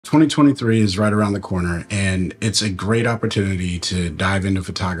2023 is right around the corner, and it's a great opportunity to dive into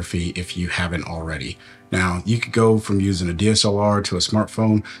photography if you haven't already. Now, you could go from using a DSLR to a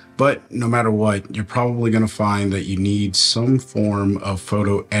smartphone, but no matter what, you're probably going to find that you need some form of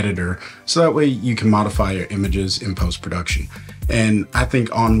photo editor so that way you can modify your images in post-production. And I think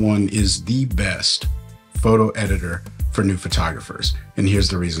ON1 is the best photo editor for new photographers, and here's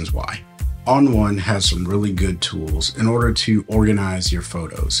the reasons why. ON1 has some really good tools in order to organize your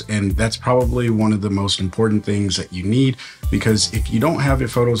photos, and that's probably one of the most important things that you need, because if you don't have your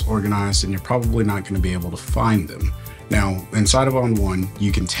photos organized, then you're probably not going to be able to find them. Now, inside of ON1,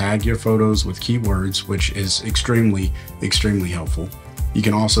 you can tag your photos with keywords, which is extremely helpful. You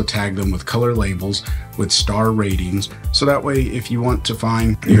can also tag them with color labels, with star ratings, so that way if you want to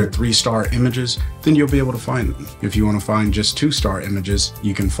find your 3-star images, then you'll be able to find them. If you want to find just 2-star images,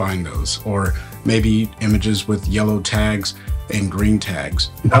 you can find those, or maybe images with yellow tags and green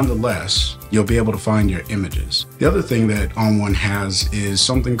tags. Nonetheless, you'll be able to find your images. The other thing that ON1 has is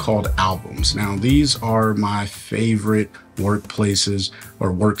something called albums. Now, these are my favorite workplaces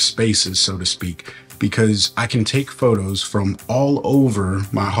or workspaces, so to speak, because I can take photos from all over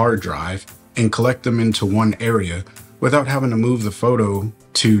my hard drive and collect them into one area without having to move the photo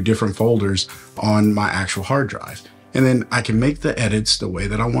to different folders on my actual hard drive. And then I can make the edits the way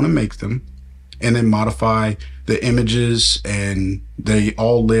that I want to make them, and then modify the images, and they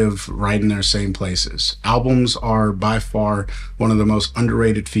all live right in their same places. Albums are by far one of the most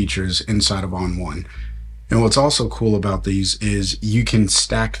underrated features inside of ON1. And what's also cool about these is you can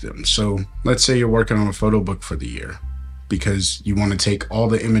stack them. So let's say you're working on a photo book for the year, because you want to take all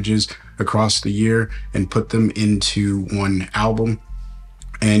the images across the year and put them into one album,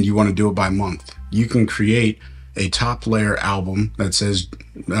 and you want to do it by month. You can create a top layer album that says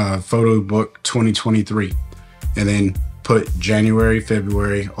photo book 2023, and then put January,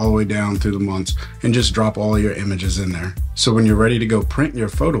 February, all the way down through the months, and just drop all your images in there. So when you're ready to go print your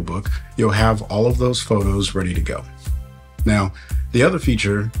photo book, you'll have all of those photos ready to go. Now, the other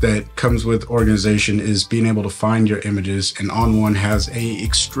feature that comes with organization is being able to find your images, and ON1 has a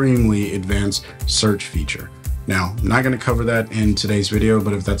extremely advanced search feature. Now, I'm not going to cover that in today's video,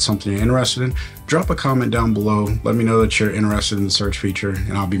 but if that's something you're interested in, drop a comment down below. Let me know that you're interested in the search feature,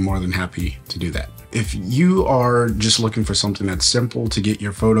 and I'll be more than happy to do that. If you are just looking for something that's simple to get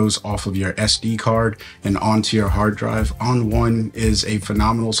your photos off of your SD card and onto your hard drive, ON1 is a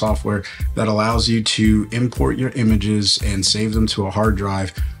phenomenal software that allows you to import your images and save them to a hard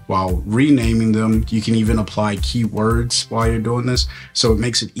drive while renaming them. You can even apply keywords while you're doing this, so it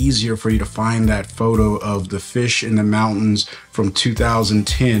makes it easier for you to find that photo of the fish in the mountains from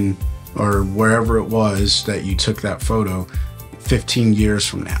 2010 or wherever it was that you took that photo 15 years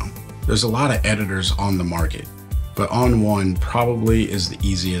from now. There's a lot of editors on the market, but ON1 probably is the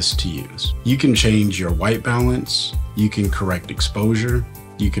easiest to use. You can change your white balance, you can correct exposure,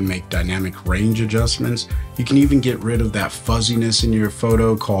 you can make dynamic range adjustments, you can even get rid of that fuzziness in your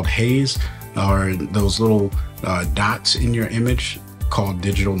photo called haze, or those little dots in your image called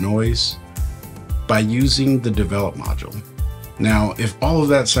digital noise, by using the develop module. Now, if all of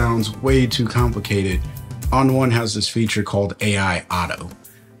that sounds way too complicated, ON1 has this feature called AI Auto.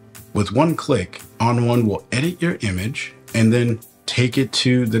 With one click, ON1 will edit your image and then take it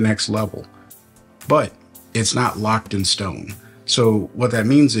to the next level. But it's not locked in stone. So what that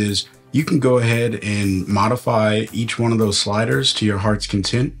means is you can go ahead and modify each one of those sliders to your heart's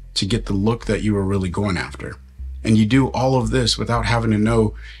content to get the look that you were really going after. And you do all of this without having to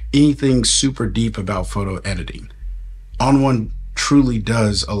know anything super deep about photo editing. ON1 truly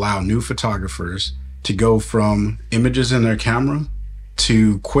does allow new photographers to go from images in their camera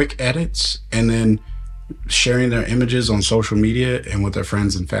to quick edits, and then sharing their images on social media and with their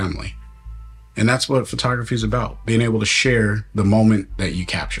friends and family. And that's what photography is about, being able to share the moment that you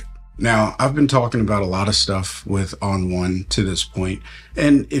captured. Now, I've been talking about a lot of stuff with ON1 to this point,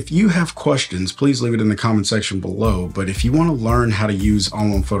 and if you have questions, please leave it in the comment section below. But if you want to learn how to use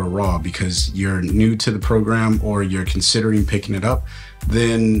ON1 Photo Raw because you're new to the program or you're considering picking it up,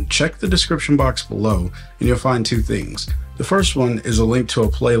 then check the description box below and you'll find two things. The first one is a link to a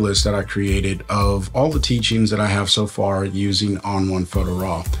playlist that I created of all the teachings that I have so far using ON1 Photo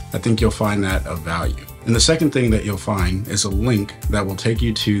Raw. I think you'll find that of value. And the second thing that you'll find is a link that will take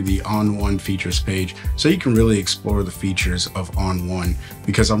you to the ON1 features page, so you can really explore the features of ON1,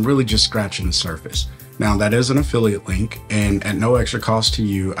 because I'm really just scratching the surface. Now, that is an affiliate link, and at no extra cost to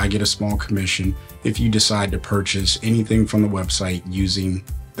you, I get a small commission if you decide to purchase anything from the website using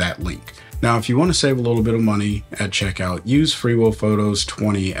that link. Now, if you want to save a little bit of money at checkout, use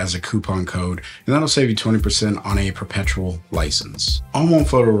FreeWillPhotos20 as a coupon code, and that'll save you 20% on a perpetual license. ON1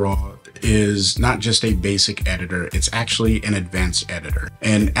 Photo Raw is not just a basic editor, it's actually an advanced editor.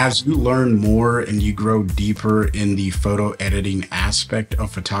 And as you learn more and you grow deeper in the photo editing aspect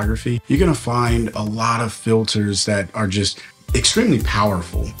of photography, you're gonna find a lot of filters that are just extremely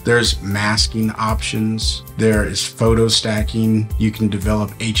powerful. There's masking options, there is photo stacking, you can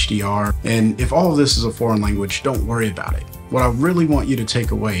develop HDR, and if all of this is a foreign language, don't worry about it. What I really want you to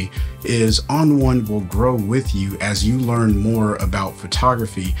take away is ON1 will grow with you as you learn more about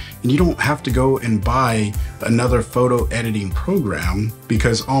photography, and you don't have to go and buy another photo editing program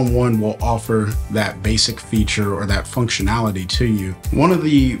because ON1 will offer that basic feature or that functionality to you. One of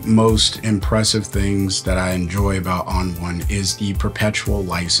the most impressive things that I enjoy about ON1 is the perpetual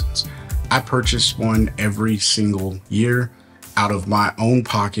license. I purchase one every single year out of my own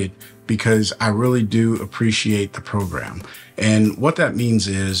pocket because I really do appreciate the program. And what that means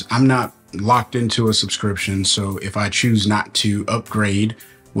is I'm not locked into a subscription. So if I choose not to upgrade,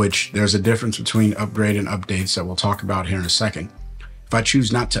 which there's a difference between upgrade and updates that we'll talk about here in a second. If I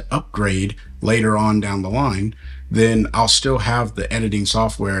choose not to upgrade later on down the line, then I'll still have the editing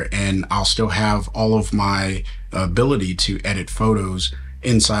software and I'll still have all of my ability to edit photos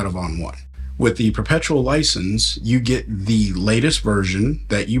inside of ON1. With the perpetual license, you get the latest version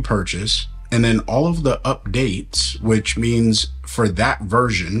that you purchase, and then all of the updates, which means for that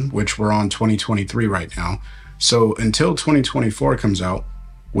version, which we're on 2023 right now. So until 2024 comes out,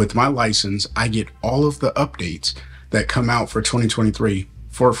 with my license, I get all of the updates that come out for 2023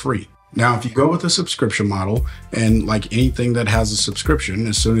 for free. Now, if you go with a subscription model, and like anything that has a subscription,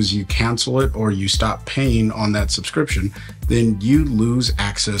 as soon as you cancel it or you stop paying on that subscription, then you lose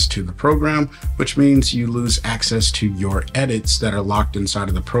access to the program, which means you lose access to your edits that are locked inside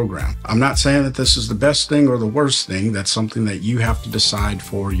of the program. I'm not saying that this is the best thing or the worst thing. That's something that you have to decide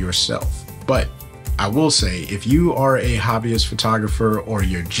for yourself. But I will say, if you are a hobbyist photographer or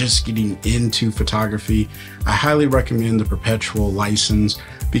you're just getting into photography, I highly recommend the perpetual license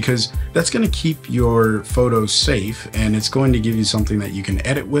because that's going to keep your photos safe and it's going to give you something that you can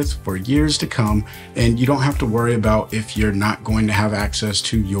edit with for years to come, and you don't have to worry about if you're not going to have access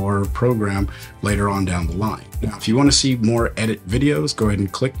to your program later on down the line. Now, if you want to see more edit videos, go ahead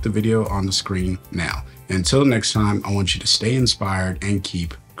and click the video on the screen now. Until next time, I want you to stay inspired and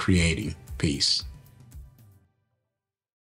keep creating. Peace.